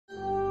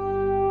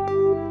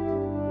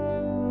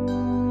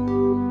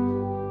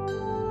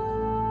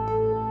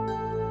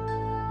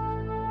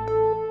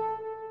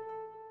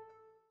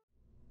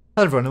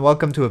Hello everyone and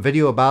welcome to a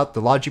video about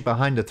the logic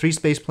behind the 3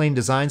 spaceplane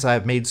designs I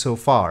have made so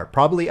far.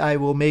 Probably I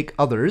will make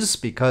others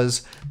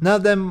because none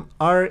of them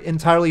are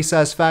entirely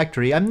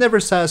satisfactory. I'm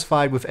never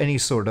satisfied with any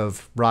sort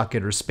of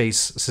rocket or space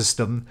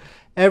system.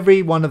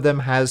 Every one of them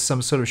has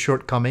some sort of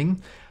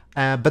shortcoming,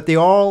 but they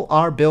all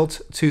are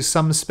built to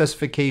some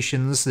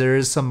specifications. There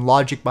is some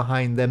logic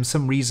behind them,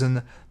 some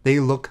reason they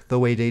look the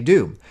way they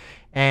do.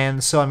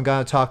 And so I'm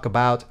going to talk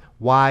about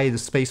why the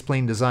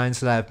spaceplane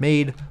designs that I've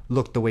made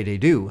look the way they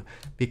do,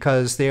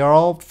 because they are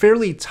all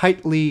fairly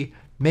tightly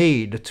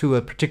made to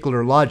a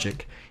particular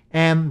logic,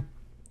 and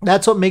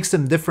that's what makes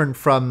them different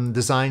from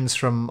designs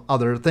from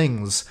other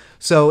things.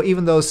 So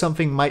even though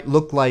something might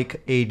look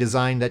like a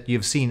design that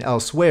you've seen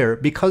elsewhere,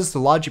 because the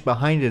logic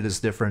behind it is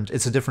different,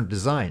 it's a different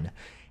design.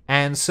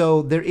 And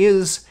so there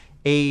is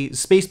a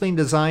spaceplane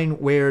design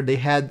where they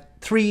had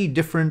 3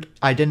 different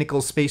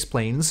identical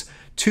spaceplanes.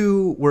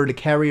 2 were the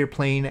carrier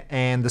plane,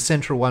 and the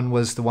central one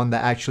was the one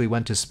that actually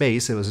went to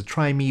space. It was a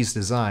Trimese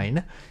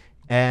design,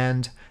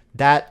 and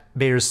that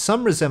bears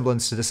some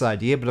resemblance to this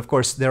idea, but of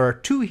course there are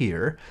 2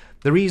 here.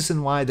 The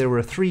reason why there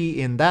were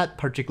 3 in that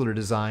particular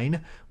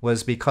design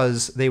was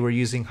because they were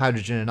using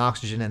hydrogen and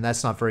oxygen, and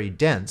that's not very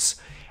dense.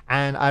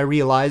 And I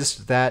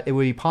realized that it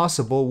would be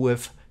possible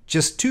with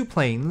just 2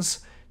 planes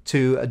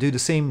to do the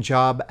same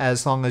job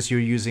as long as you're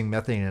using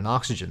methane and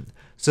oxygen.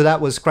 So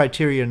that was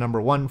criteria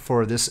number 1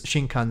 for this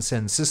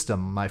Shinkansen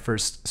system, my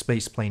first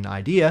spaceplane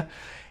idea.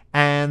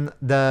 And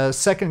the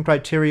second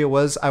criteria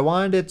was I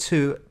wanted it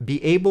to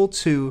be able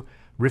to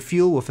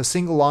refuel with a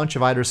single launch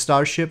of either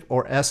Starship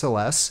or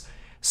SLS,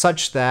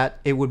 such that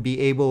it would be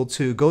able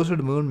to go to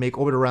the moon, make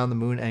orbit around the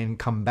moon, and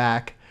come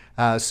back.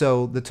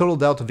 So the total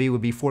delta V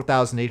would be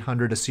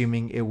 4,800,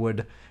 assuming it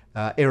would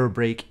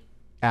aerobrake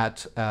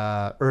at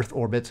Earth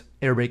orbit,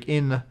 aerobrake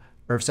in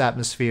Earth's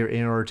atmosphere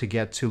in order to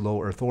get to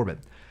low Earth orbit.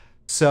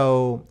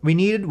 So we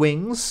needed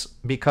wings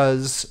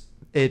because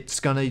it's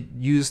going to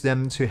use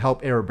them to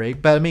help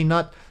aerobrake, but I mean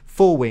not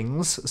full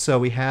wings. So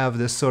we have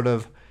this sort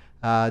of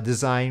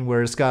design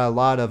where it's got a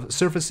lot of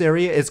surface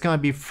area. It's going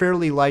to be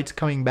fairly light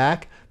coming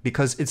back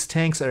because its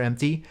tanks are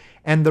empty.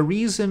 And the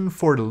reason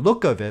for the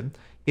look of it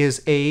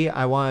is A,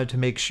 I wanted to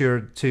make sure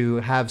to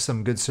have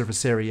some good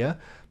surface area.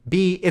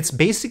 B, it's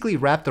basically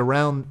wrapped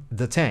around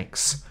the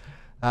tanks.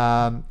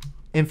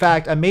 In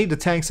fact, I made the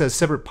tanks as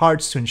separate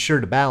parts to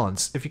ensure the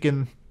balance. If you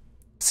can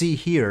see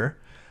here,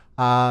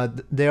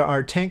 there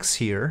are tanks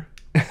here,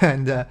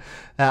 and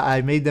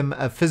I made them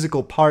a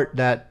physical part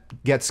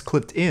that gets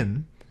clipped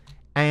in,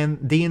 and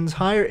the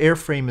entire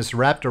airframe is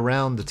wrapped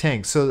around the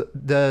tanks. So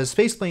the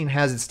spaceplane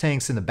has its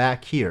tanks in the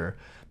back here,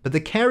 but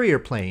the carrier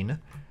plane,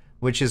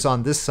 which is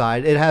on this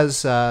side, it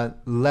has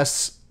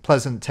less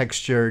pleasant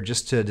texture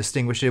just to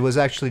distinguish it. It was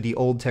actually the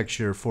old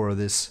texture for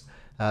this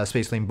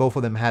spaceplane. Both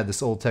of them had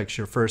this old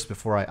texture first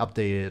before I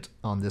updated it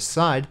on this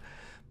side.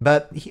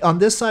 But on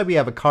this side we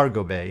have a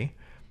cargo bay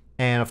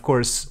and of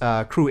course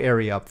crew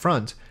area up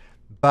front.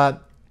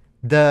 But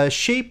the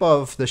shape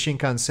of the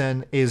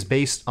Shinkansen is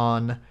based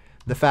on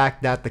the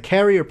fact that the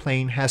carrier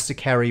plane has to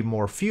carry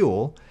more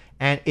fuel,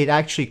 and it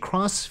actually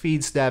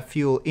cross-feeds that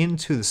fuel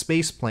into the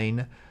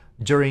spaceplane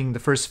during the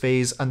first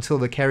phase until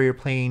the carrier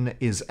plane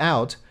is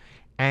out,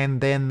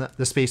 and then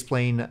the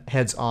spaceplane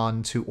heads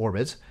on to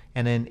orbit,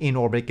 and then in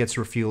orbit gets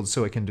refueled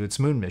so it can do its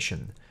moon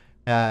mission.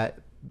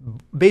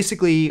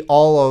 Basically,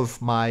 all of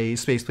my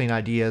spaceplane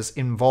ideas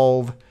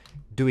involve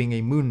doing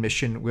a moon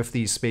mission with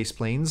these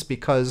spaceplanes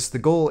because the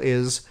goal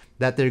is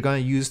that they're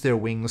going to use their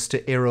wings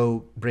to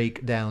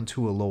aerobrake down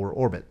to a lower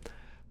orbit.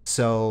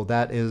 So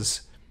that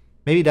is,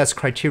 maybe that's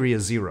criteria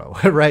 0,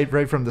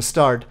 right from the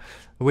start,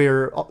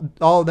 where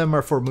all of them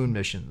are for moon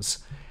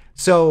missions.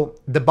 So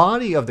the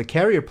body of the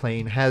carrier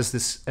plane has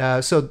this,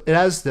 so it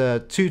has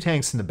the 2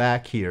 tanks in the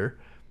back here.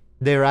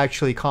 They're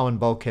actually common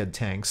bulkhead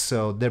tanks,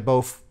 so they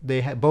both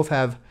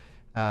have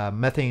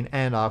methane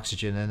and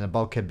oxygen and a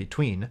bulkhead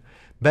between.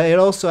 But it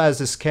also has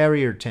this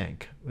carrier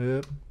tank.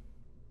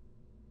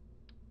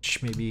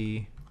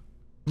 Maybe,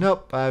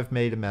 nope, I've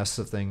made a mess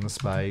of things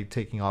by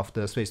taking off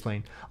the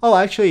spaceplane. Oh,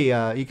 actually,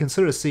 you can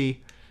sort of see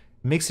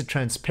it makes it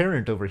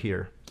transparent over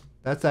here.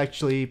 That's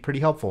actually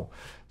pretty helpful.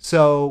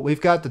 So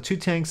we've got the 2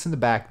 tanks in the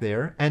back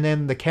there, and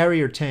then the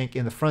carrier tank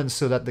in the front,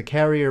 so that the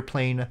carrier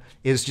plane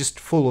is just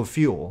full of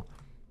fuel.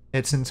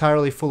 It's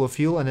entirely full of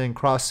fuel and then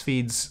cross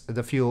feeds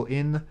the fuel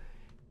in,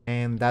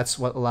 and that's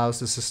what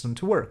allows the system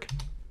to work.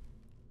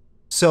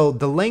 So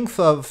the length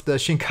of the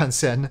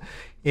Shinkansen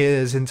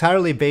is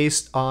entirely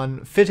based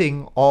on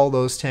fitting all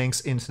those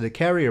tanks into the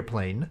carrier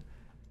plane,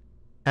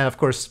 and of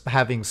course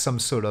having some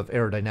sort of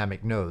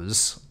aerodynamic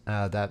nose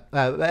that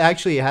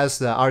actually has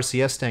the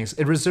RCS tanks.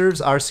 It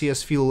reserves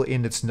RCS fuel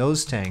in its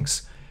nose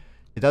tanks.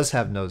 It does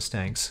have nose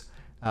tanks.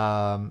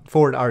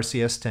 Forward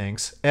RCS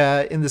tanks.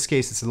 In this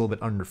case, it's a little bit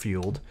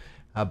underfueled,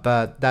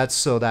 but that's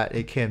so that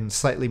it can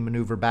slightly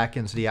maneuver back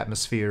into the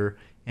atmosphere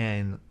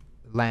and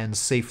land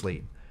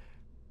safely.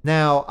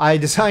 Now, I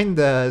designed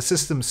the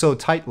system so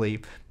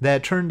tightly that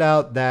it turned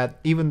out that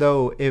even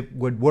though it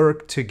would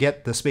work to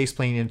get the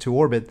spaceplane into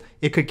orbit,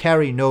 it could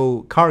carry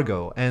no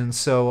cargo, and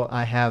so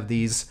I have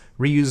these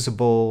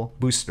reusable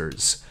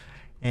boosters.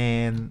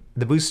 And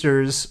the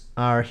boosters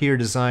are here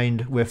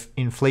designed with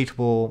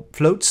inflatable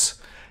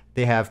floats.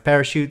 They have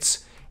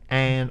parachutes,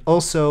 and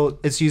also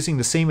it's using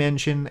the same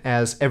engine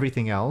as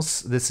everything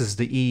else. This is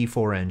the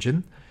E4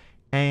 engine.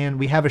 And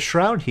we have a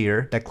shroud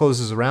here that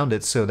closes around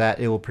it so that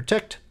it will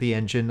protect the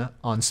engine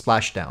on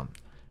splashdown.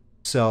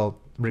 So,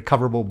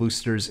 recoverable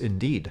boosters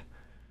indeed.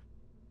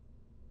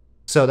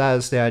 So that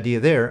is the idea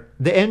there.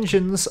 The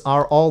engines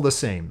are all the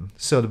same.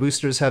 So the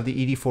boosters have the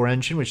ED4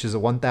 engine, which is a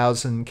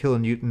 1000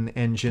 kilonewton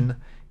engine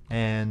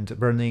and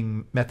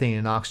burning methane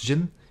and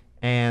oxygen.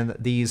 And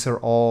these are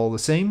all the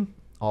same,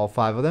 all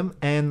 5 of them.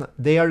 And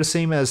they are the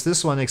same as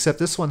this one, except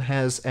this one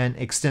has an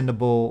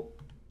extendable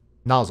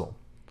nozzle.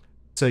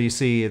 So you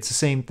see, it's the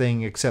same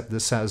thing, except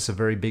this has a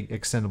very big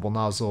extendable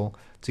nozzle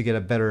to get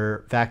a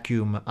better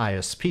vacuum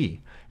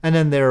ISP. And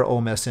then there are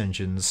OMS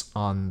engines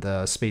on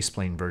the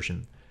Spaceplane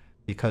version,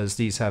 because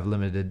these have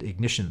limited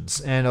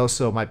ignitions and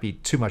also might be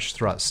too much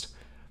thrust.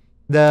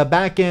 The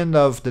back end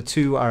of the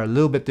two are a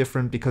little bit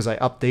different because I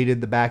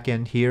updated the back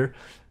end here,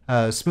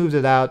 smoothed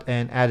it out,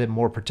 and added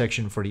more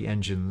protection for the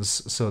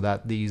engines so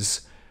that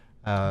these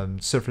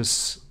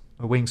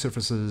wing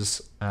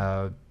surfaces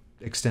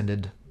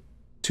extended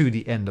to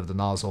the end of the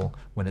nozzle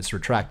when it's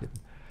retracted.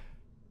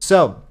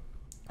 So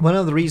one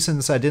of the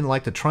reasons I didn't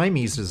like the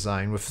Trimes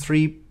design with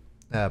 3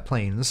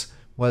 planes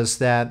was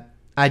that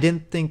I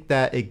didn't think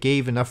that it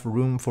gave enough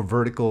room for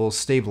vertical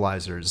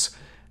stabilizers.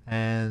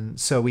 And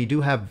so we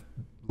do have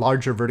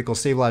larger vertical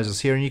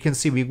stabilizers here, and you can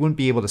see we wouldn't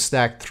be able to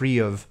stack 3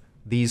 of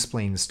these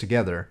planes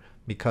together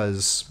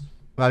because,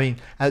 I mean,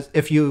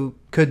 if you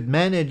could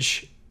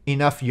manage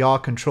enough yaw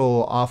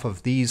control off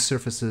of these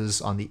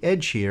surfaces on the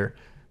edge here,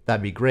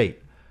 that'd be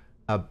great.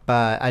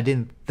 But I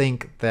didn't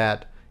think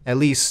that at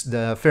least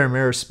the Ferrum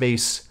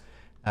Aerospace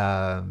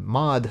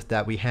mod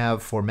that we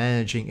have for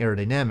managing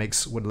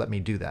aerodynamics would let me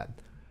do that.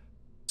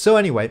 So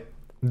anyway,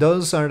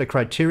 those are the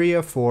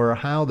criteria for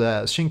how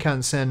the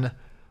Shinkansen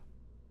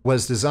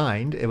was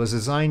designed. It was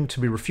designed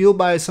to be refueled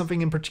by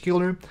something in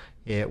particular.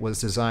 It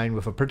was designed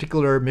with a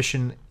particular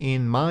mission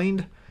in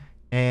mind.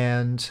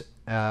 And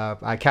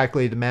I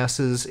calculated the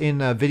masses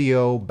in a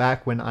video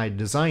back when I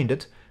designed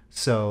it.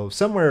 So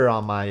somewhere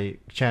on my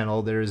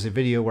channel there is a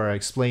video where I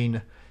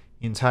explain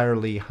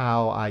entirely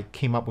how I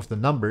came up with the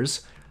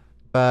numbers.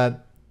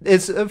 But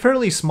it's a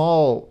fairly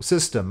small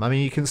system. I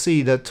mean, you can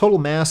see the total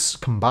mass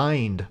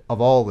combined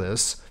of all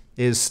this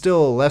is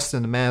still less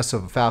than the mass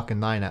of a Falcon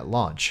 9 at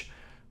launch,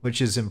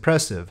 which is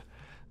impressive.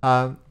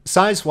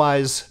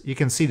 Size-wise, you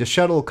can see the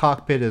shuttle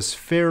cockpit is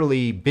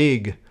fairly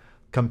big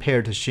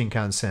compared to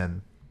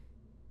Shinkansen.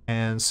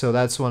 And so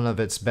that's one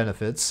of its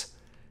benefits.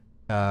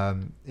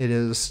 It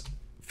is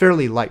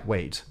fairly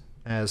lightweight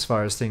as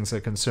far as things are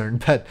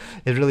concerned, but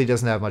it really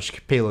doesn't have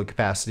much payload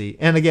capacity.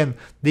 And again,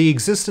 the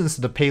existence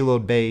of the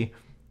payload bay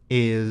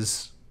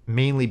is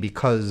mainly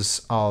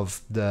because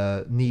of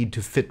the need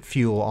to fit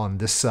fuel on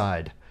this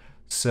side.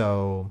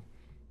 So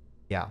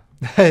yeah,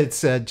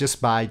 it's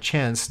just by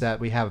chance that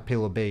we have a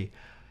payload bay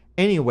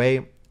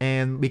anyway,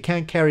 and we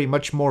can't carry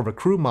much more of a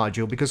crew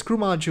module because crew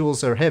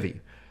modules are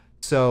heavy.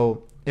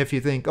 So if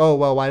you think, oh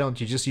well, why don't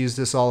you just use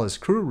this all as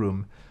crew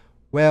room?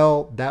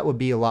 Well, that would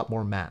be a lot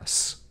more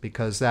mass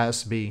because that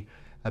has to be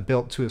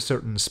built to a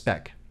certain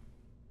spec.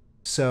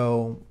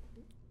 So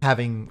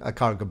having a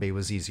cargo bay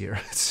was easier.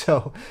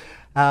 So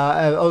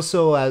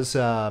also as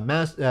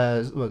mass,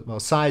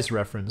 size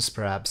reference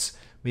perhaps,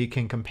 we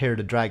can compare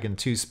the Dragon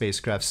 2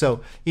 spacecraft.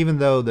 So even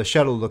though the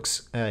shuttle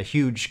looks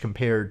huge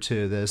compared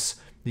to this,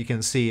 you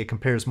can see it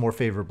compares more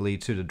favorably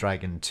to the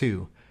Dragon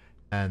 2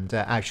 and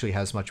actually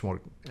has much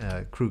more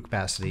crew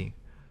capacity.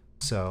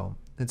 So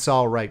it's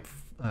all right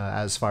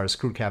as far as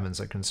crew cabins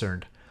are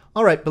concerned.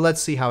 Alright, but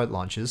let's see how it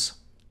launches.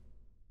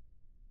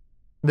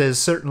 This is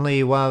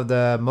certainly one of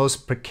the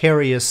most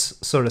precarious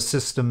sort of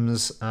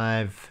systems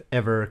I've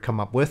ever come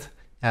up with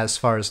as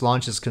far as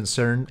launch is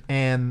concerned,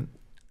 and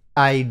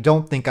I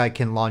don't think I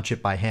can launch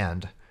it by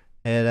hand.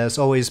 It has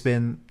always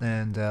been,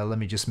 and let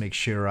me just make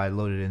sure I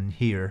load it in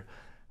here,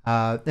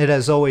 it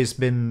has always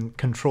been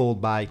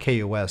controlled by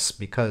KOS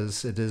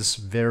because it is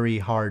very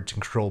hard to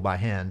control by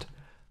hand.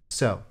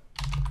 So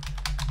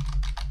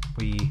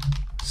we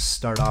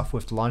start off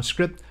with the launch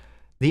script.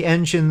 The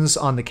engines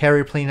on the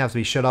carrier plane have to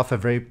be shut off at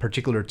very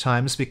particular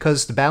times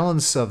because the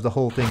balance of the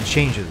whole thing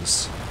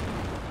changes.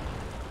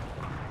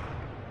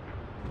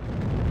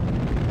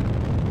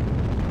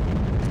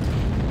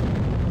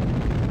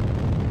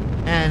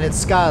 And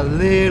it's got a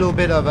little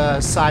bit of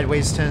a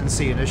sideways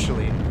tendency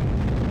initially.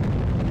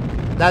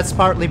 That's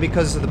partly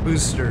because of the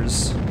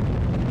boosters.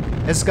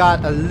 It's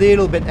got a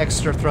little bit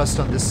extra thrust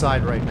on this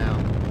side right now.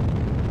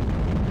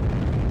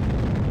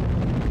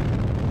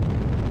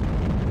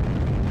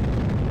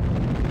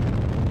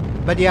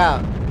 But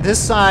yeah,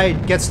 this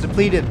side gets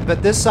depleted,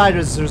 but this side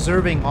is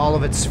reserving all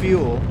of its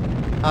fuel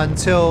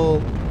until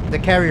the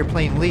carrier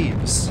plane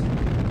leaves.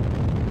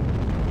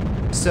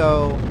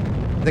 So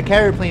the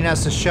carrier plane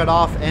has to shut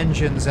off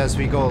engines as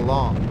we go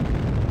along.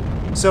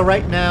 So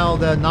right now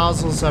the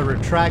nozzles are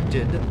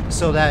retracted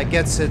so that it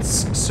gets its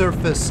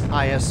surface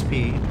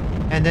ISP,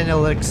 and then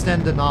it'll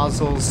extend the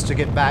nozzles to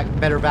get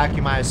better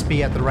vacuum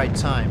ISP at the right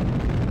time.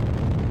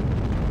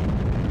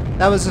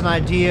 That was an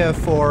idea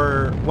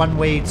for one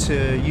way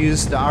to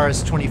use the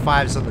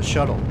RS-25s on the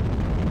shuttle.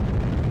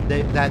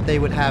 That they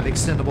would have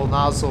extendable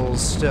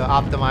nozzles to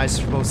optimize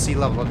for both sea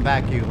level and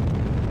vacuum.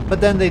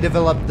 But then they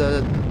developed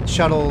the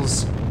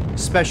shuttle's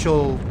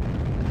special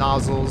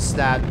nozzles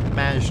that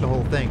manage the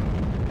whole thing.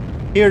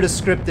 Here the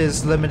script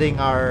is limiting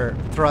our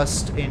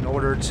thrust in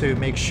order to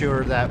make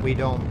sure that we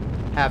don't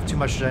have too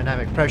much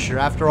dynamic pressure.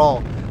 After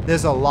all,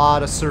 there's a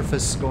lot of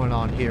surface going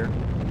on here.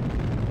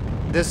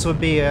 This would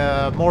be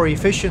a more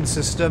efficient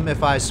system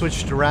if I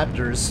switched to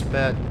Raptors,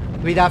 but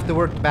we'd have to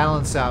work the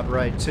balance out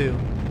right too.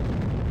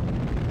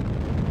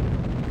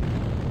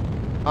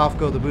 Off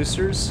go the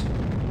boosters.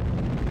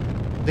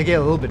 They get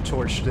a little bit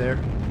torched there.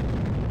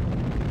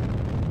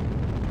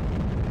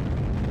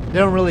 They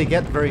don't really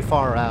get very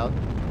far out,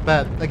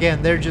 but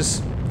again, they're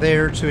just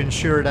there to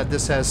ensure that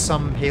this has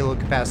some payload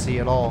capacity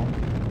at all.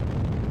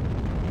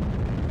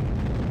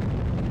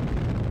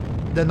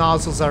 The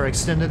nozzles are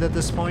extended at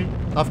this point.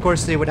 Of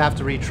course, they would have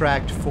to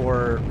retract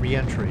for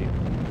re-entry.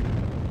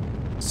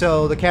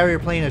 So the carrier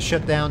plane has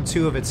shut down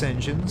 2 of its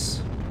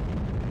engines.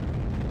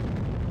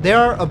 There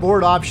are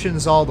abort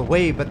options all the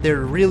way, but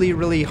they're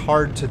really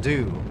hard to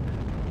do.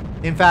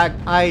 In fact,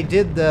 I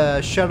did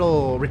the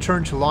shuttle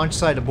return to launch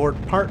site abort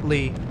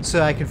partly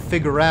so I could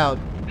figure out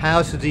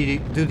how to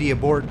do the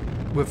abort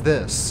with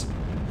this.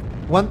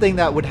 One thing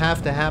that would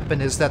have to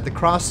happen is that the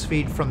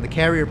crossfeed from the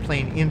carrier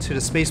plane into the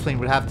spaceplane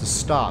would have to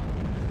stop,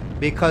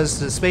 because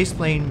the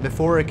spaceplane,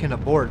 before it can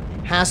abort,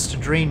 has to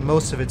drain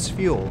most of its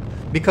fuel,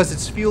 because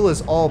its fuel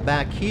is all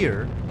back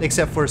here,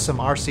 except for some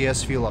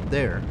RCS fuel up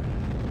there.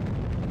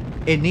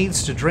 It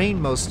needs to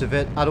drain most of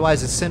it,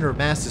 otherwise its center of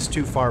mass is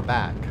too far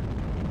back.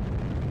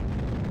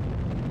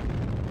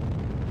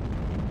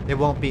 It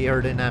won't be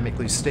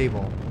aerodynamically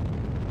stable.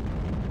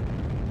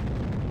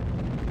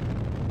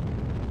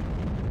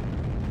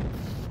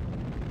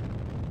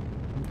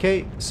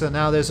 Okay, so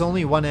now there's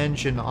only 1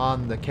 engine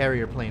on the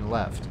carrier plane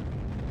left.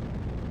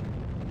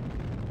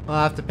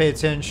 I'll have to pay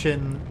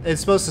attention.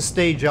 It's supposed to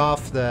stage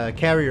off the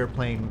carrier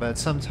plane, but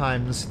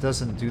sometimes it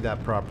doesn't do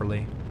that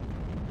properly.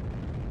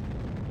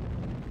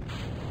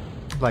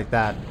 Like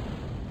that.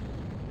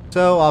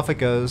 So off it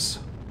goes.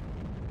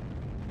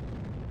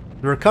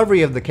 The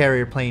recovery of the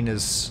carrier plane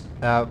is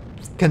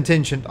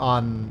contingent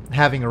on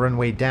having a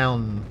runway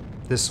down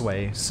this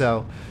way,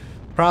 so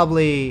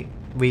probably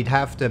we'd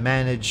have to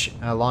manage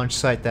a launch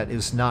site that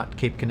is not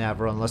Cape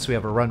Canaveral unless we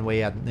have a runway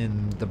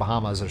in the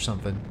Bahamas or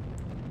something.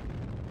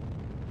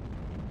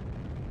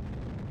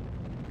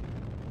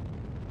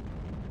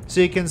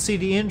 So you can see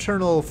the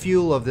internal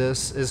fuel of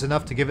this is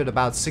enough to give it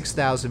about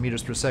 6,000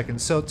 meters per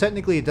second, so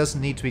technically it doesn't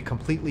need to be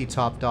completely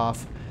topped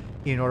off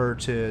in order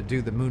to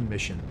do the moon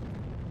mission.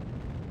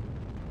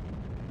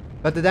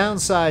 But the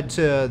downside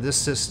to this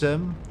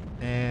system,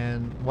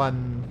 and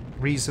one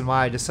reason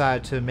why I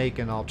decided to make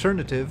an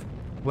alternative,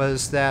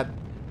 was that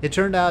it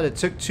turned out it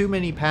took too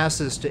many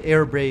passes to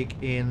air brake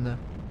in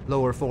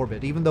low Earth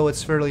orbit. Even though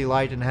it's fairly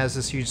light and has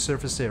this huge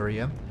surface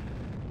area,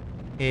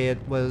 it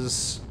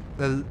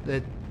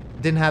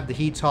didn't have the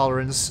heat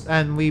tolerance,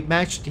 and we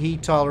matched the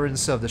heat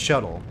tolerance of the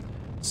shuttle.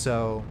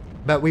 So,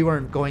 but we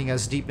weren't going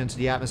as deep into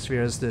the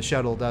atmosphere as the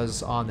shuttle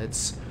does on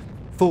its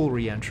full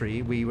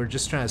re-entry. We were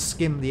just trying to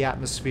skim the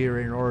atmosphere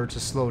in order to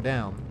slow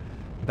down,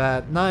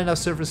 but not enough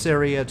surface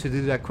area to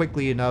do that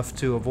quickly enough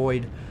to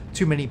avoid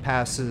too many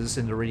passes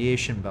in the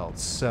radiation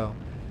belts. So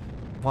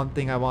one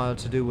thing I wanted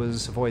to do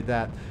was avoid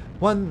that.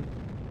 One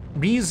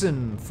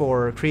reason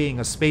for creating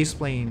a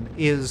spaceplane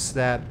is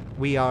that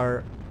we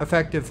are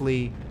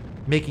effectively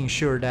making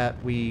sure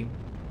that we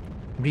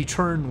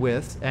return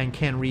with and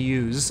can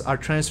reuse our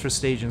transfer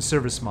stage and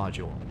service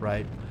module,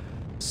 right?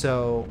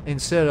 So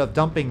instead of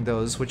dumping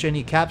those, which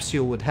any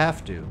capsule would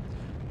have to,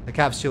 the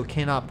capsule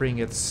cannot bring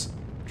its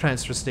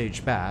transfer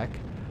stage back,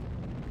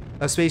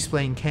 a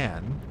spaceplane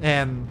can,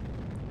 and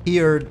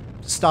here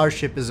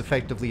Starship is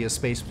effectively a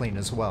spaceplane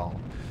as well.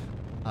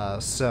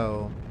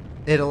 So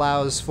it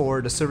allows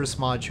for the service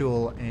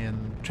module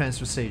and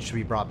transfer stage to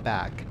be brought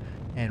back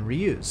and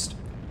reused.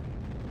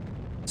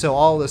 So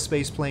all the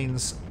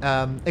spaceplanes,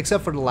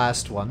 except for the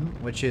last one,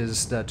 which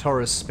is the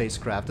Taurus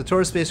spacecraft. The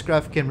Taurus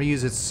spacecraft can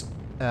reuse its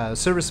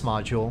service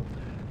module,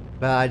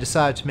 but I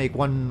decided to make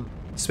one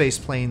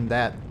spaceplane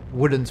that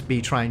wouldn't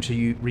be trying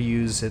to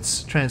reuse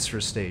its transfer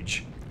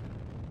stage.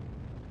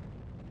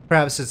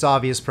 Perhaps it's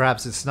obvious,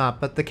 perhaps it's not,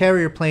 but the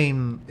carrier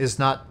plane is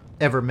not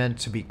ever meant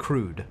to be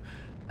crewed.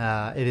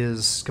 It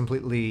is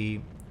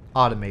completely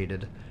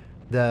automated.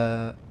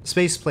 The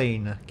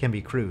spaceplane can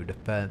be crewed,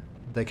 but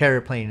the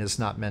carrier plane is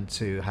not meant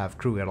to have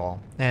crew at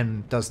all,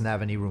 and doesn't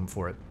have any room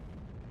for it.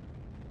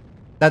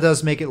 That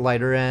does make it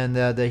lighter, and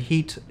the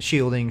heat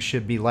shielding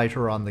should be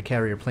lighter on the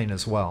carrier plane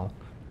as well.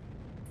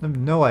 I have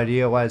no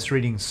idea why it's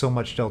reading so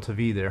much delta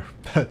V there,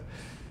 but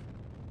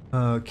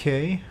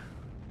okay.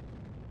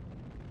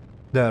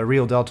 The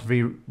real delta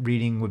V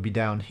reading would be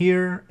down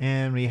here,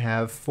 and we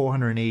have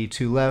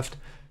 482 left.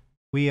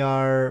 We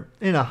are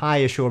in a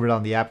high-ish orbit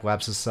on the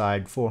apoapsis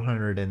side,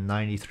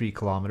 493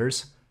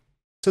 kilometers.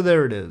 So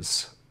there it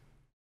is.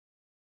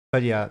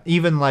 But yeah,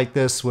 even like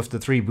this with the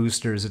 3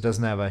 boosters, it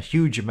doesn't have a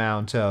huge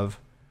amount of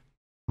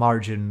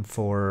margin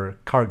for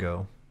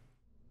cargo.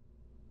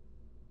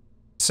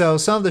 So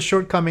some of the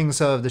shortcomings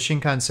of the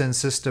Shinkansen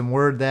system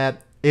were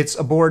that its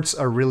aborts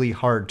are really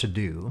hard to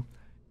do.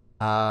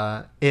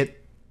 It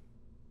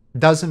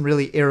doesn't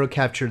really aero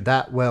capture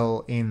that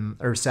well in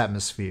Earth's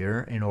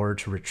atmosphere in order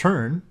to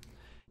return.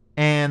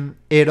 And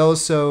it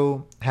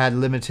also had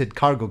limited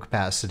cargo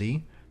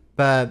capacity,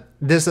 but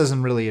this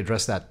doesn't really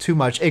address that too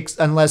much,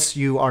 unless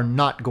you are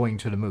not going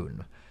to the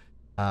moon.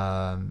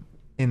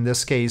 In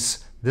this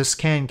case, this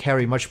can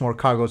carry much more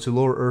cargo to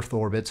lower Earth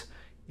orbit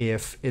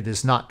if it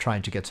is not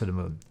trying to get to the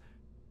moon.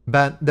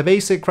 But the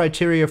basic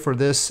criteria for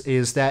this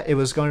is that it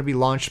was going to be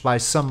launched by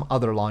some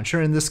other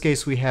launcher. In this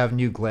case, we have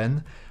New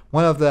Glenn.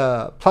 One of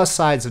the plus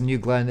sides of New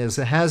Glenn is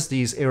it has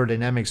these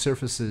aerodynamic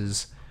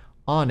surfaces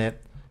on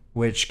it,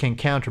 which can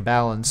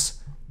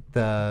counterbalance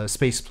the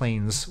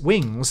spaceplane's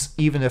wings,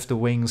 even if the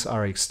wings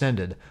are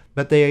extended.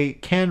 But they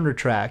can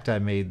retract. I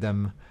made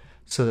them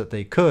so that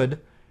they could.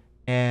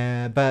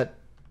 But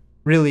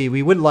really,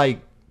 we would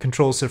like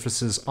control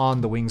surfaces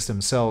on the wings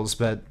themselves,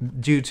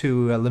 but due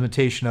to a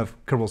limitation of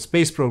Kerbal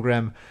Space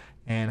Program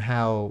and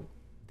how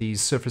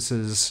these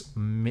surfaces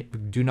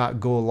do not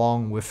go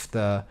along with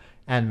the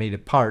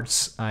animated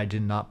parts, I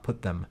did not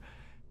put them.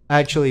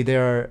 Actually,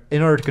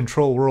 in order to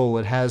control roll,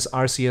 it has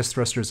RCS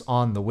thrusters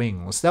on the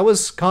wings. That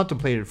was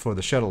contemplated for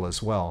the shuttle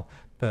as well,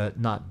 but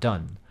not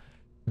done.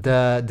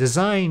 The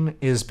design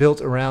is built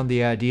around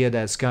the idea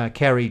that it's going to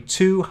carry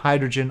 2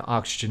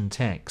 hydrogen-oxygen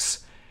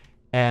tanks,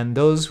 and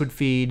those would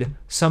feed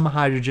some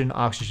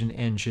hydrogen-oxygen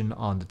engine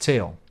on the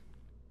tail.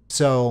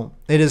 So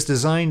it is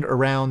designed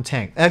around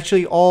tank.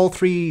 Actually, all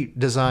 3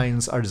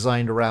 designs are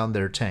designed around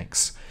their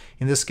tanks.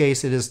 In this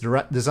case, it is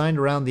designed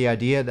around the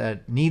idea that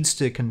it needs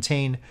to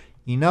contain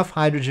enough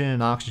hydrogen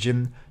and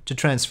oxygen to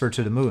transfer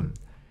to the moon.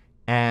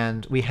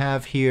 And we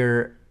have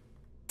here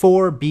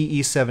 4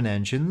 BE-7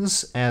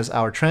 engines as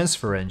our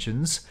transfer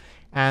engines,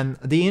 and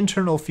the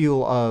internal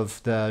fuel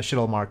of the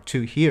Shuttle Mark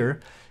II here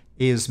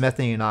is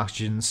methane and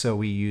oxygen, so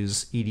we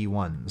use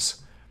ED-1s.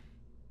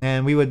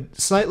 And we would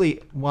slightly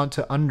want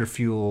to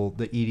underfuel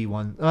the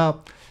ED-1.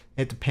 Well,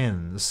 it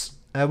depends.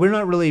 We're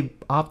not really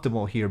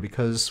optimal here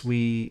because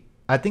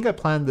I think I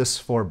planned this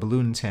for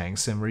balloon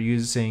tanks, and we're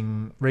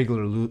using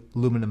regular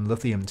aluminum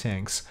lithium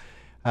tanks.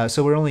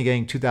 So we're only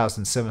getting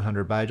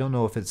 2,700, but I don't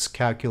know if it's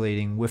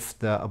calculating with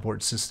the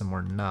abort system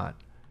or not.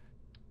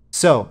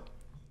 So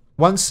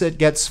once it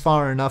gets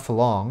far enough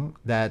along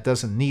that it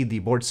doesn't need the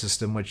abort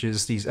system, which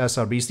is these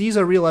SRBs. These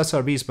are real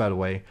SRBs, by the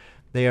way.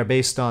 They are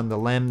based on the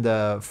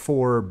Lambda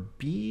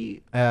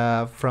 4B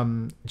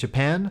from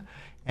Japan.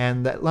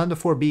 And that Lambda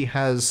 4B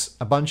has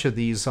a bunch of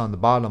these on the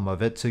bottom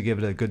of it to give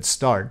it a good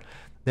start.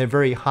 They're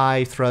very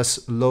high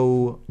thrust,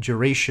 low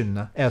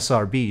duration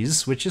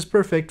SRBs, which is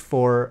perfect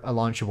for a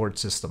launch abort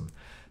system.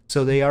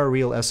 So they are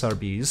real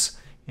SRBs.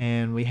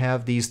 And we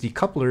have these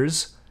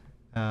decouplers,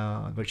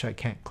 which I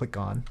can't click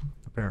on,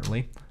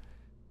 apparently.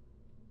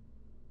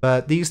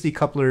 But these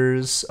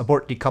decouplers,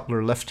 abort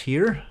decoupler left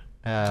here,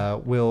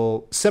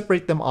 will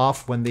separate them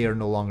off when they are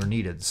no longer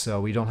needed. So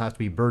we don't have to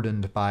be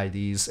burdened by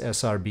these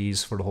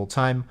SRBs for the whole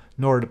time,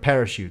 nor the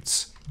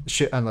parachutes,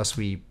 unless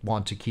we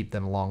want to keep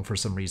them along for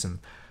some reason.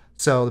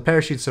 So the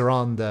parachutes are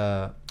on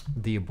the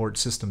abort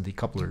system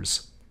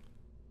decouplers.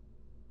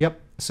 Yep,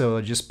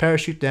 so just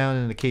parachute down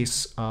in the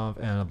case of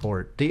an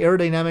abort. The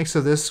aerodynamics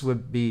of this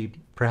would be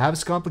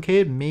perhaps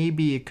complicated.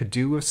 Maybe it could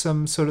do with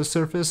some sort of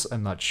surface.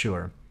 I'm not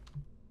sure.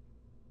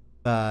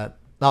 But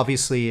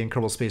obviously in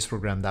Kerbal Space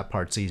Program, that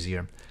part's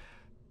easier.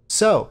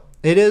 So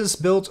it is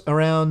built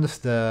around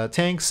the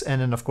tanks, and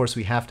then of course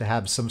we have to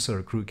have some sort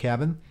of crew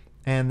cabin.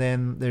 And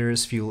then there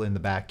is fuel in the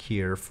back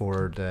here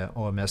for the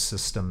OMS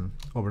system,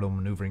 orbital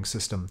maneuvering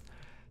system.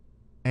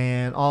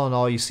 And all in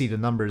all, you see the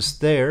numbers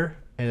there.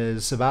 It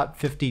is about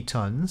 50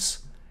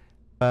 tons.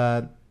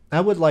 But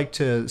I would like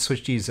to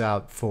switch these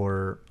out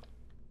for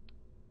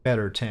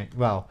better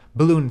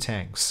balloon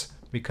tanks,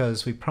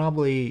 because we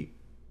probably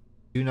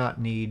do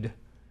not need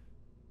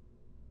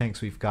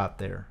tanks we've got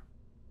there.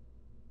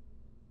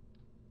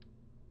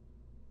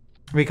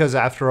 Because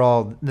after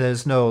all,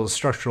 there's no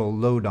structural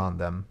load on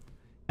them.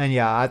 And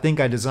yeah, I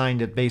think I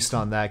designed it based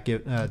on that,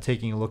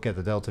 taking a look at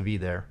the delta V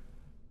there.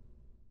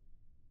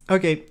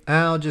 Okay,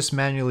 I'll just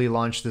manually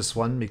launch this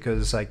one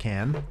because I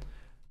can.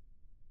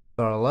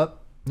 Throttle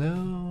up.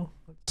 No,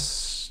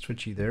 let's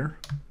twitchy there.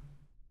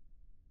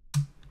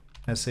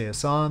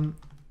 SAS on.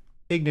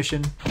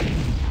 Ignition.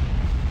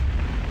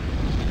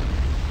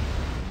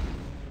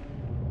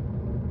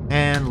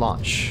 And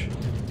launch.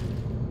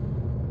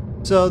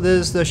 So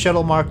this is the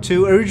Shuttle Mark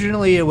II.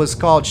 Originally it was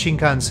called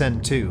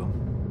Shinkansen 2.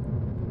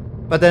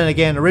 But then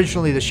again,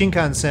 originally the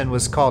Shinkansen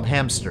was called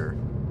Hamster.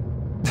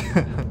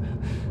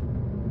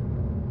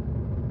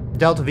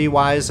 Delta V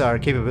wise, our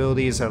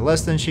capabilities are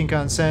less than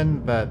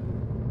Shinkansen, but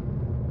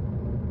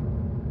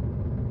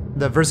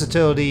the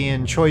versatility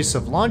and choice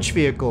of launch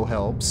vehicle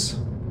helps.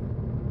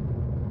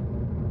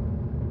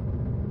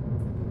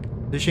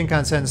 The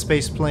Shinkansen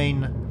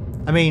spaceplane,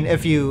 I mean,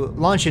 if you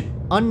launch it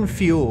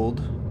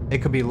unfueled, it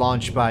could be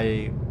launched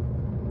by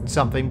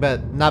something,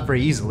 but not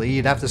very easily.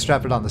 You'd have to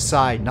strap it on the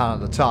side, not on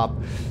the top.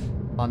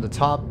 On the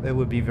top, it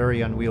would be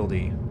very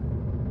unwieldy.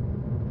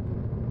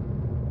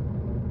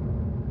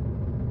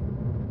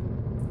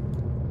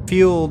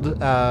 Fueled,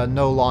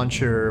 no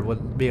launcher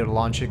would be able to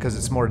launch it because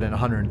it's more than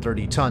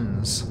 130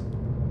 tons.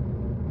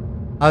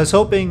 I was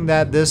hoping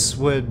that this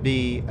would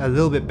be a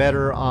little bit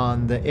better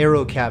on the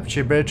aero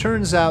capture, but it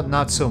turns out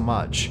not so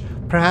much.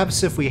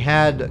 Perhaps if we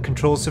had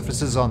control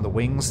surfaces on the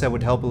wings, that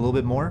would help a little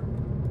bit more.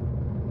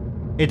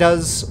 It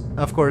does,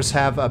 of course,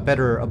 have a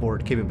better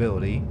abort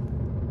capability,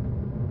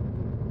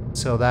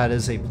 so that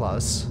is a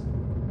plus.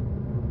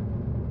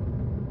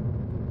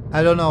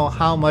 I don't know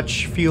how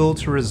much fuel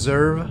to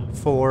reserve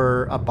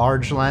for a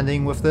barge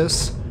landing with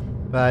this,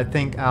 but I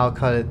think I'll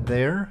cut it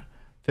there.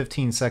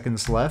 15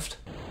 seconds left.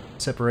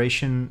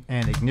 Separation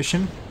and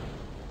ignition.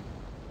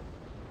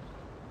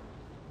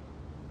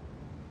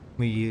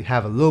 We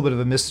have a little bit of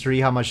a mystery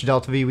how much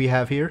Delta V we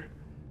have here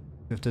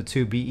with the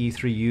two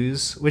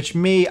BE3Us, which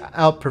may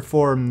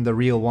outperform the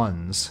real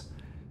ones.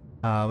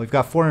 We've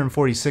got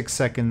 446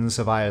 seconds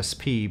of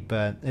ISP,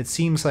 but it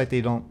seems like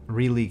they don't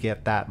really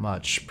get that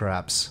much,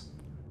 perhaps.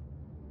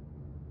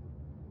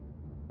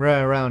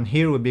 Right around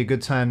here would be a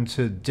good time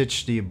to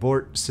ditch the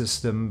abort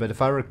system, but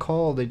if I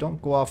recall, they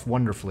don't go off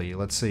wonderfully.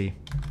 Let's see.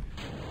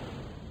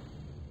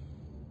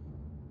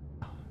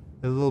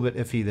 A little bit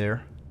iffy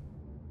there.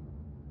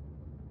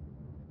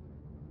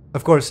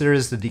 Of course, there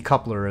is the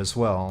decoupler as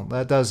well.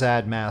 That does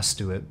add mass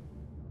to it.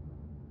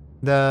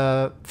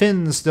 The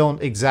fins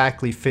don't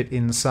exactly fit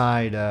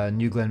inside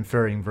New Glenn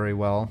fairing very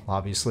well,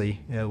 obviously.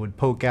 It would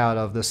poke out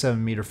of the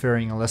 7-meter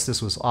fairing unless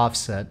this was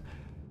offset,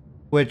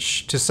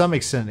 which to some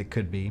extent it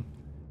could be.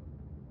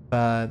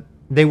 But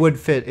they would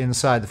fit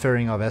inside the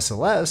fairing of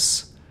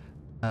SLS,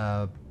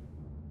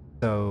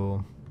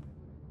 so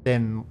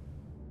then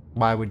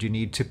why would you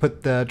need to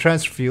put the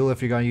transfer fuel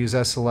if you're going to use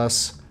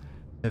SLS?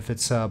 If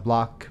it's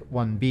Block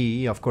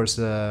 1B, of course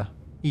the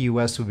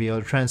EUS would be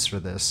able to transfer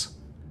this.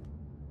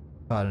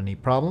 Got any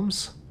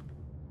problems?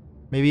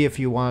 Maybe if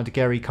you wanted to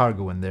carry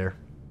cargo in there.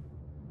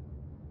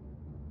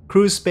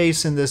 Cruise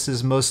space in this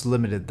is most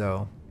limited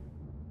though,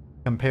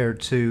 compared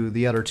to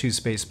the other two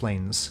space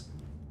planes.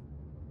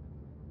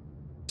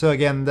 So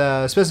again,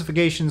 the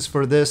specifications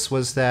for this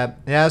was that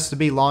it has to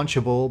be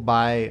launchable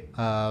by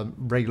a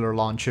regular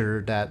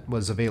launcher that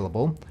was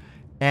available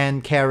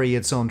and carry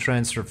its own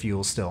transfer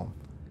fuel still.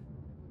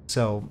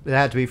 So it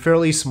had to be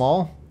fairly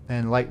small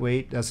and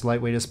lightweight, as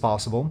lightweight as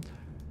possible.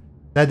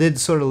 That did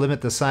sort of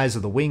limit the size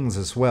of the wings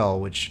as well,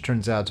 which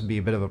turns out to be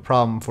a bit of a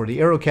problem for the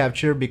aero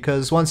capture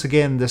because once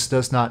again this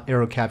does not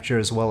aero capture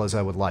as well as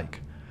I would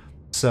like.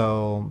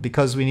 So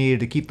because we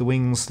needed to keep the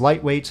wings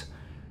lightweight,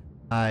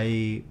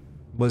 I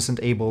wasn't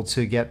able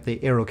to get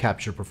the aero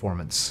capture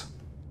performance.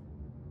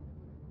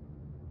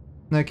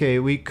 Okay,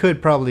 we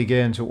could probably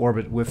get into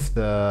orbit with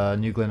the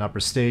New Glenn upper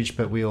stage,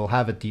 but we'll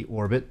have it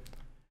deorbit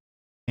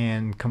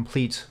and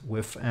complete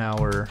with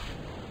our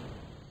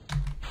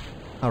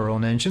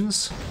own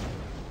engines.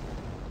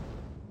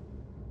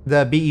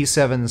 The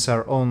BE7s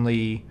are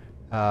only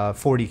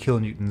 40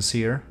 kilonewtons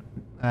here,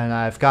 and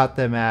I've got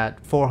them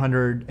at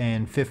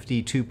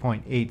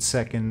 452.8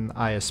 second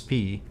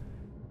ISP.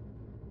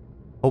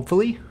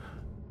 Hopefully.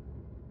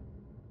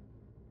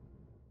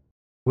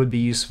 Would be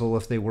useful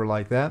if they were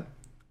like that.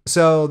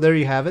 So there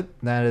you have it.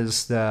 That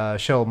is the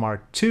Shuttle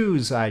Mark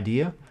II's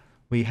idea.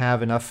 We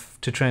have enough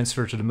to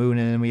transfer to the moon,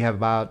 and we have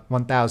about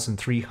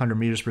 1,300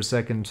 meters per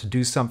second to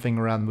do something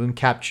around the moon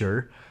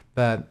capture,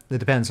 but it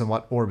depends on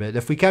what orbit.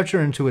 If we capture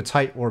into a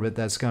tight orbit,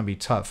 that's going to be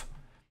tough.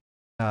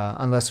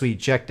 Unless we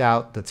eject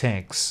out the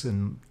tanks,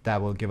 and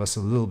that will give us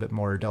a little bit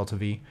more Delta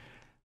V.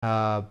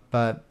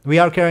 But we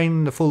are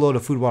carrying the full load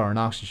of food, water, and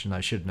oxygen,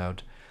 I should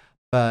note.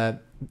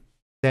 But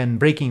then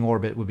braking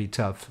orbit would be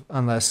tough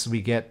unless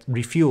we get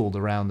refueled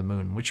around the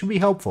moon, which would be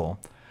helpful.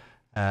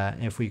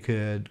 If we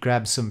could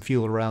grab some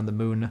fuel around the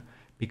moon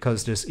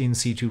because there's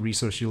in-situ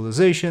resource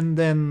utilization,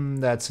 then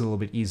that's a little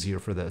bit easier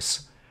for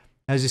this.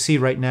 As you see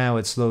right now,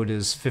 its load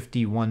is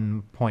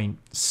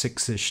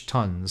 51.6-ish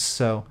tons,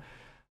 so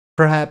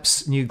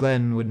perhaps New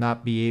Glenn would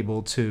not be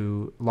able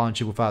to launch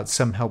it without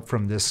some help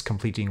from this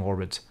completing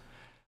orbit.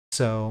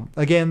 So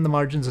again, the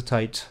margins are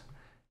tight,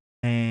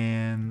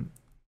 and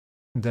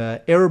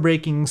the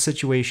aerobraking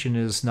situation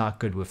is not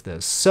good with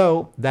this.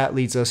 So that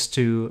leads us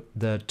to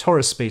the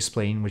Taurus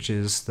spaceplane, which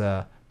is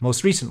the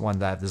most recent one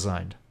that I've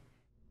designed.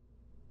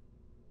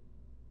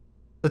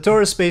 The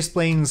Taurus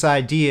spaceplane's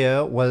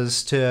idea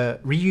was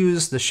to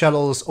reuse the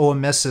shuttle's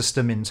OMS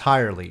system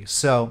entirely.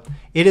 So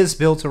it is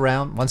built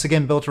around, once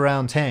again built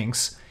around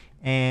tanks,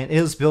 and it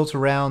is built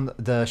around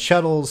the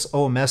shuttle's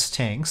OMS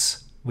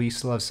tanks. We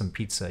still have some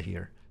pizza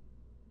here.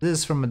 This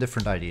is from a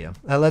different idea.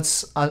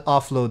 Let's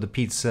offload the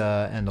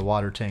pizza and the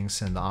water tanks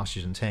and the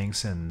oxygen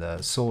tanks and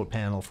the solar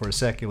panel for a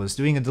sec. It was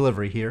doing a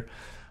delivery here.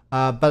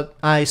 But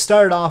I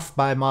started off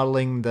by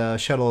modeling the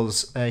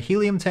shuttle's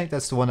helium tank.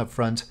 That's the one up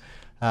front.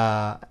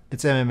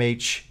 It's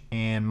MMH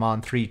and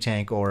Mon 3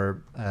 tank,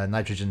 or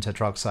nitrogen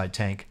tetroxide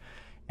tank.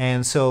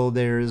 And so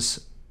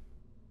there's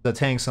the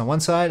tanks on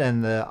one side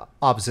and the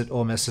opposite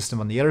OMS system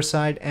on the other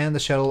side, and the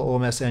shuttle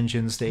OMS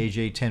engines, the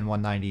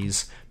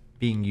AJ-10-190s,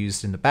 being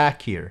used in the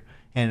back here.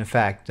 And in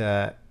fact,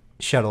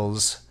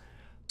 Shuttle's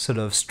sort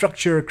of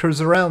structure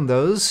occurs around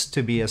those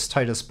to be as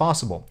tight as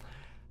possible.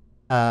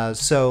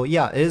 So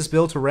yeah, it is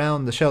built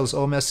around the Shuttle's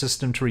OMS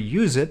system to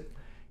reuse it,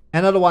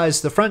 and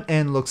otherwise the front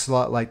end looks a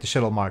lot like the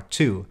Shuttle Mark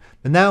II.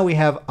 But now we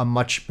have a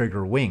much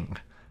bigger wing.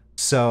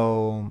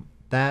 So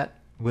that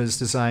was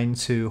designed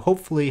to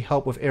hopefully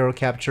help with aero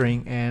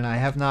capturing, and I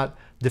have not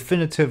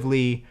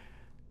definitively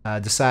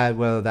decided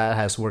whether that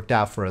has worked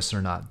out for us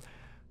or not.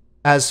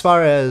 As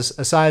far as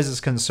a size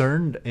is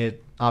concerned,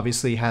 it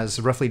obviously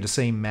has roughly the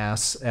same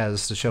mass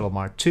as the Shuttle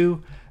Mark II.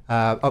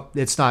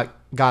 It's not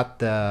got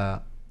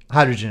the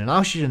hydrogen and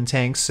oxygen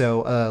tanks,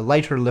 so a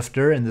lighter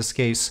lifter, in this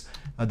case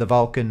the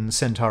Vulcan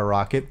Centaur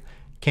rocket,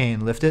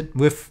 can lift it,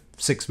 with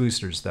 6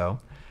 boosters though.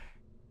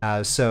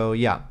 So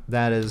yeah,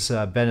 that is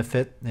a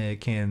benefit. It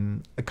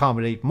can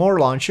accommodate more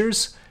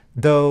launchers,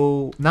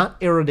 though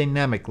not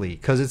aerodynamically,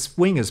 because its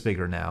wing is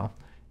bigger now.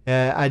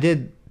 I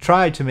did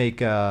try to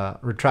make a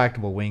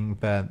retractable wing,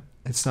 but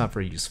it's not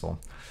very useful.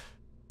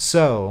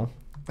 So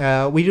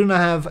we do not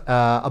have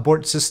a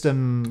abort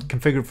system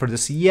configured for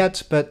this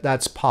yet, but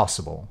that's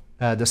possible.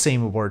 The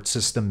same abort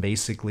system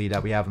basically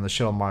that we have in the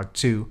Shuttle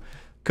Mark II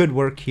could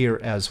work here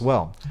as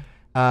well.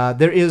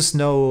 There is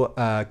no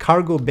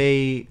cargo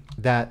bay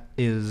that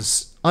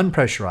is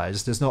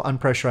unpressurized. There's no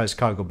unpressurized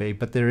cargo bay,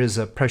 but there is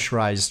a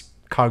pressurized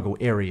cargo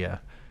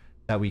area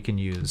that we can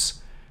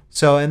use.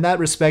 So in that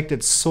respect,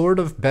 it's sort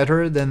of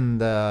better than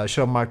the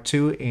Shuttle Mark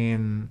II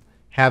in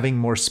having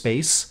more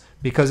space,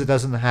 because it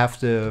doesn't have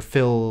to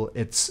fill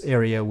its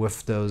area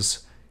with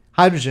those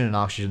hydrogen and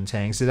oxygen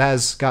tanks. It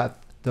has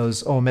got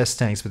those OMS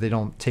tanks, but they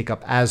don't take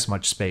up as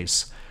much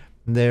space.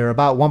 They're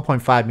about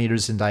 1.5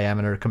 meters in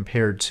diameter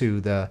compared to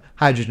the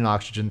hydrogen and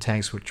oxygen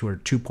tanks, which were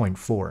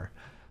 2.4.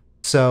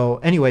 So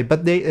anyway,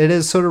 but it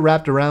is sort of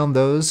wrapped around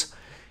those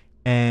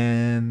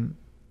and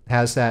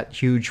has that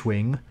huge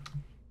wing.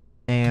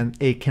 And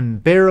it can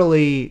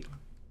barely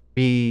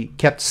be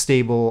kept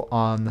stable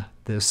on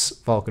this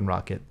Vulcan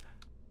rocket.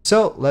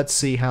 So let's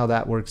see how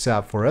that works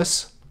out for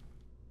us.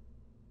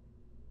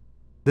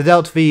 The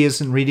Delta V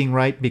isn't reading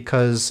right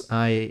because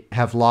I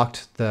have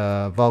locked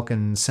the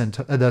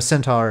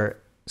Centaur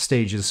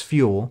stage's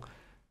fuel,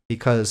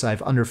 because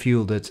I've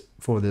underfueled it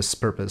for this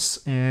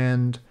purpose.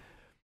 And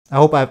I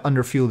hope I've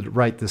underfueled it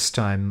right this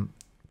time.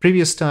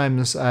 Previous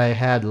times I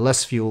had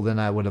less fuel than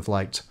I would have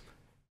liked.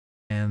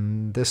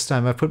 And this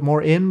time I put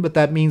more in, but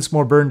that means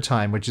more burn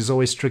time, which is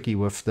always tricky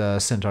with the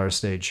Centaur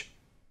stage.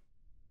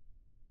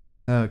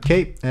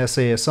 Okay,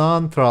 SAS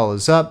on, throttle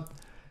is up,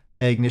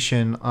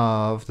 ignition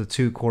of the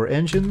 2 core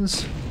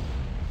engines,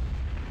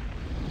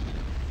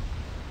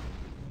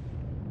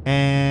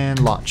 and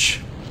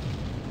launch.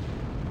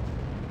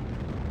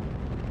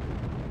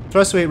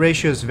 Thrust weight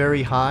ratio is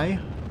very high.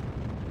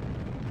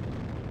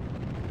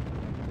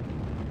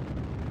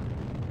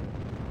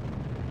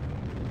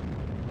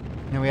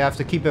 And we have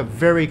to keep a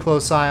very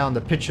close eye on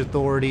the pitch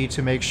authority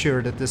to make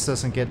sure that this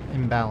doesn't get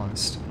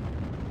imbalanced.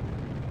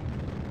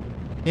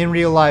 In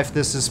real life,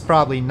 this is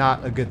probably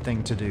not a good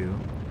thing to do.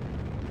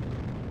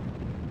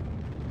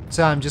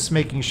 So I'm just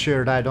making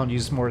sure that I don't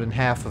use more than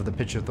half of the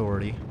pitch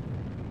authority.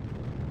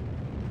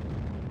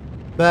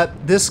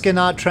 But this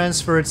cannot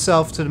transfer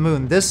itself to the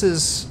moon. This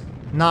is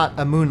not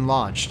a moon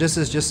launch. This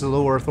is just a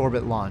low Earth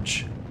orbit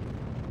launch.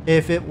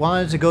 If it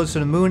wanted to go to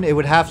the moon, it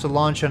would have to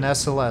launch on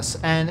SLS,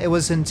 and it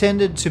was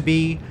intended to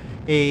be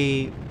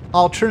an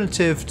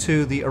alternative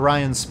to the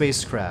Orion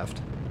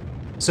spacecraft.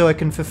 So it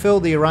can fulfill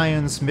the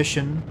Orion's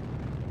mission,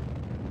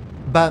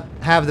 but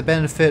have the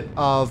benefit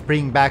of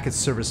bringing back its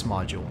service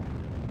module.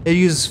 It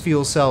uses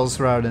fuel cells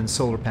rather than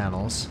solar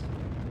panels.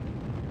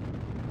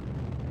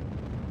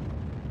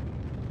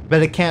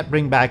 But it can't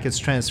bring back its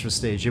transfer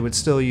stage. It would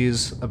still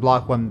use a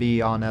Block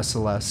 1B on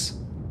SLS.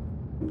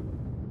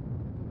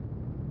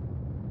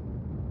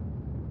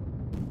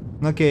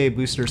 Okay,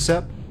 booster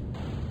SEP.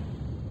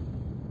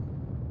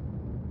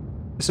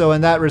 So in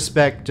that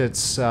respect,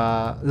 it's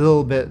a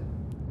little bit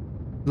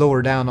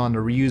lower down on the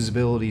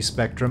reusability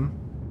spectrum.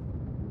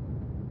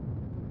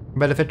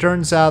 But if it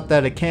turns out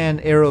that it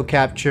can aero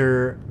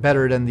capture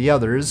better than the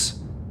others,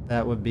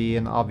 that would be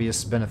an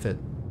obvious benefit.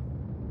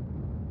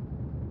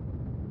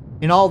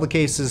 In all the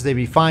cases, they'd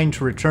be fine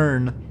to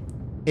return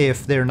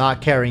if they're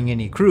not carrying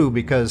any crew,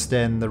 because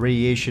then the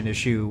radiation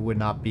issue would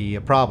not be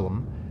a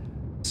problem.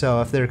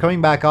 So if they're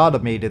coming back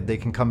automated, they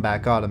can come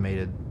back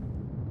automated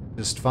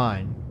just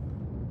fine.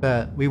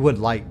 But we would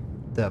like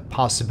the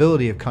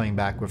possibility of coming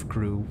back with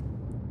crew.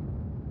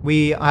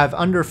 We have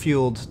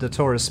underfueled the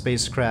Taurus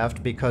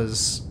spacecraft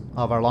because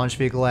of our launch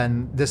vehicle,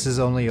 and this is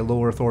only a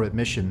low Earth orbit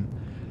mission.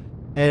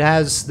 It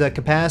has the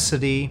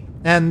capacity,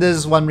 and this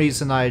is one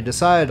reason I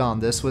decided on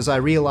this, was I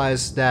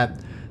realized that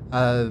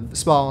a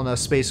small enough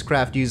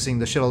spacecraft using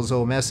the shuttle's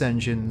OMS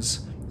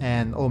engines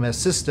and OMS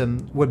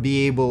system would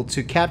be able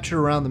to capture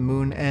around the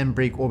moon and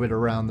break orbit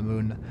around the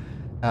moon,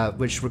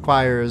 which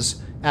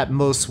requires at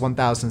most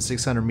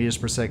 1,600 meters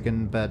per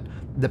second, but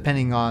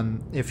depending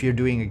on if you're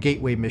doing a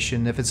gateway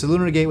mission, if it's a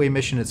lunar gateway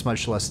mission, it's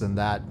much less than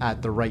that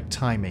at the right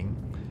timing.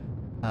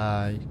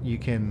 You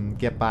can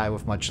get by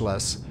with much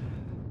less.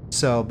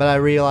 So, but I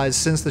realized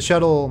since the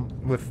shuttle,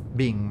 with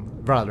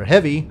being rather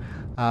heavy,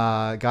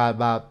 got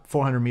about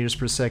 400 meters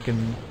per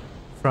second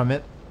from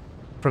the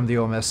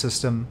OMS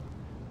system,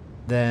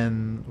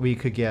 then we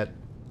could get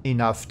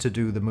enough to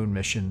do the moon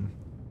mission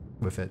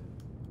with it.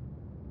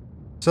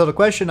 So the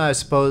question, I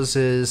suppose,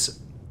 is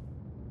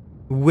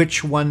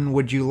which one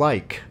would you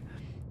like?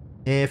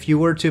 If you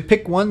were to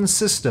pick one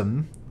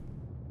system,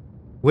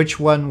 which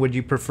one would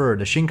you prefer?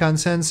 The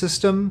Shinkansen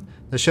system,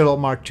 the Shuttle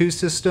Mark II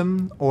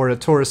system, or a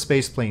Taurus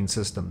Spaceplane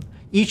system?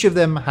 Each of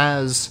them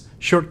has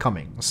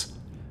shortcomings,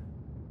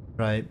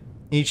 right?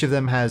 Each of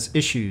them has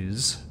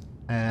issues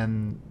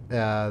and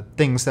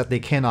things that they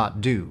cannot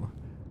do.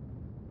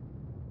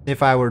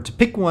 If I were to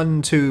pick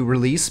one to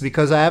release,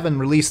 because I haven't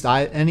released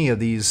any of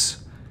these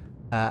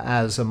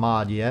as a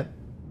mod yet,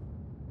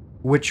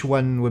 which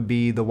one would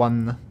be the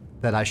one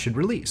that I should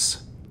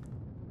release?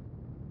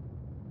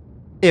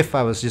 If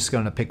I was just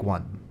going to pick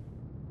one.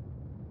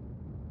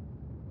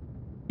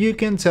 You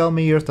can tell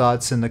me your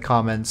thoughts in the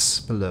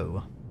comments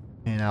below,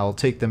 and I'll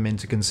take them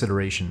into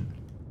consideration.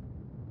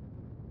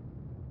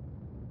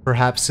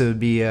 Perhaps it would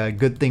be a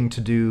good thing to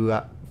do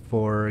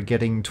for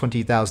getting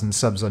 20,000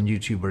 subs on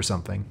YouTube or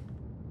something.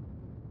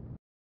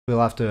 We'll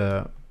have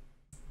to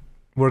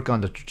work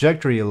on the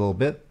trajectory a little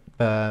bit,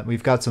 but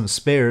we've got some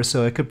spares,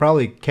 so it could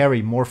probably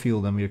carry more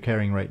fuel than we're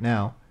carrying right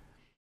now.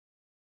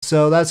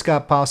 So that's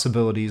got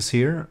possibilities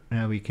here.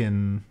 Now we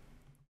can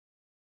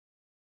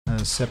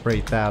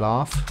separate that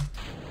off.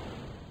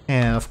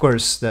 And of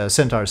course the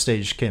Centaur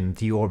stage can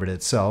deorbit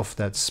itself.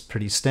 That's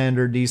pretty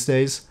standard these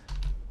days.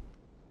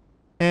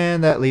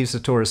 And that leaves the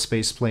Taurus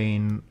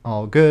spaceplane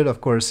all good.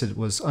 Of course it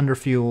was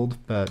underfueled,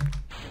 but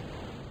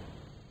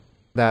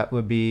that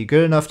would be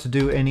good enough to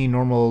do any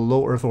normal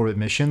low Earth orbit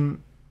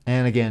mission.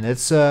 And again,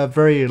 it's a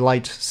very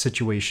light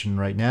situation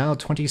right now,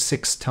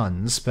 26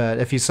 tons. But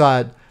if you saw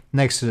it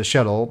next to the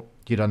shuttle,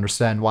 you'd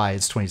understand why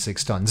it's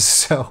 26 tons.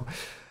 So,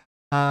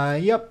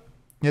 yep.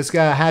 It's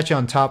got a hatch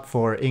on top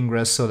for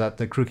ingress so that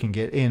the crew can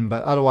get in,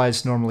 but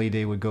otherwise normally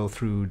they would go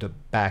through the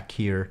back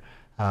here,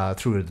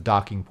 through the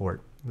docking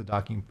port.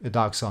 It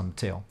docks on the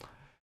tail.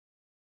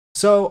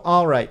 So,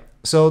 alright.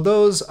 So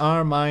those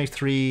are my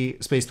 3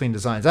 spaceplane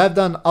designs. I've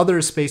done other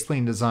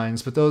spaceplane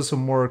designs, but those are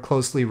more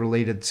closely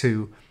related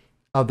to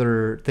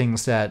other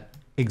things that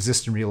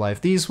exist in real life.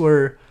 These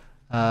were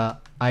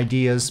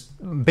ideas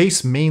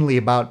based mainly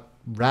about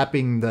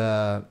wrapping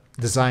the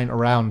design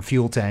around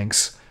fuel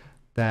tanks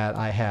that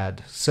I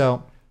had.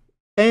 So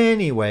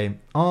anyway,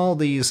 all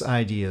these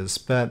ideas,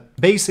 but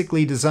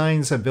basically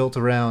designs are built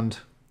around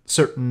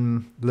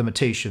certain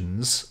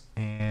limitations,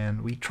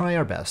 and we try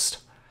our best.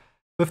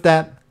 With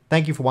that,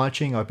 thank you for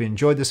watching. I hope you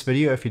enjoyed this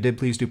video. If you did,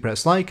 please do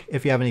press like.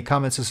 If you have any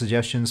comments or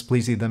suggestions,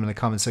 please leave them in the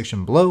comment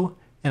section below,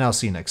 and I'll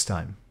see you next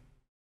time.